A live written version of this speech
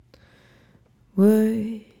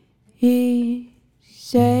What he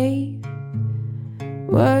said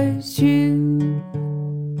was true.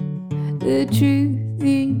 The truth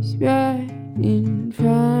is right in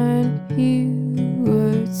front of you.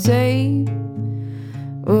 What's safe,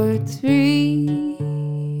 what's free?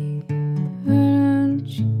 Why don't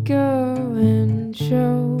you go and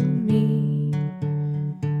show me?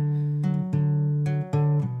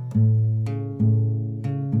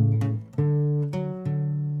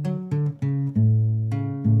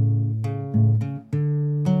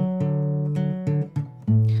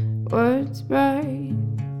 What's right,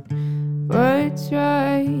 what's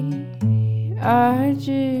right? I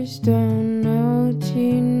just don't know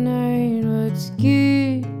tonight. What's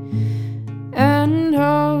good and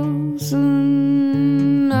wholesome?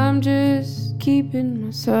 I'm just keeping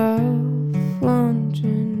myself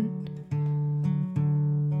wondering.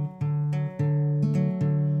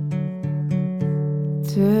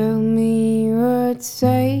 Tell me what's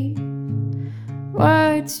safe,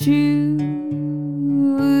 what's true,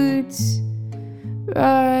 what's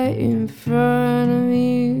right in front of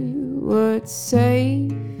you. What's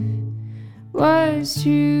safe, what's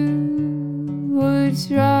true, what's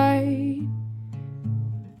right?